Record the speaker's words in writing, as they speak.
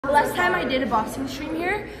Last time I did a boxing stream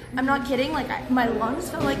here, I'm not kidding, like my lungs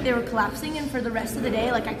felt like they were collapsing, and for the rest of the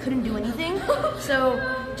day, like I couldn't do anything. So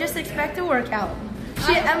just expect a workout.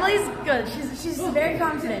 Emily's good. She's very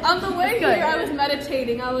confident. On the way here, I was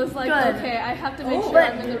meditating. I was like, okay, I have to make sure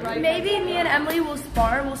I'm in the right. Maybe me and Emily will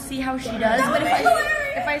spar. We'll see how she does. But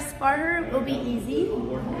if I spar her, it'll be easy.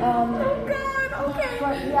 Oh God. Okay.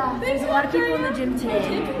 But yeah, there's a lot of people in the gym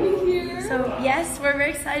today. So yes, we're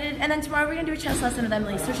very excited. And then tomorrow we're gonna do a chess lesson with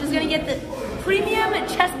Emily. So she's gonna get the premium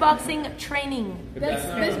chess boxing training.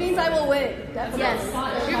 This means I will win. Yes.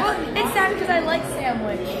 It's sad because I like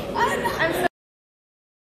sandwich. I'm so.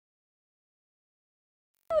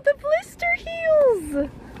 The blister heals!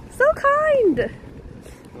 So kind!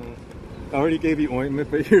 I already gave you ointment,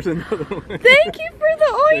 but here's another one. Thank you for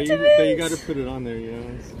the ointment! So you gotta put it on there, yeah.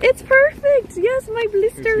 It's perfect! Yes, my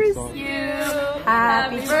blister is you.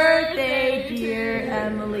 Happy birthday, dear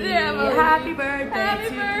Emily. Happy birthday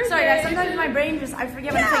to you. Sorry guys, sometimes my brain just, I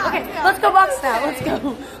forget what I'm saying. Okay, let's go box now. Let's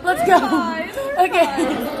go. Let's go. Okay.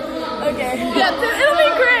 Okay. Yeah,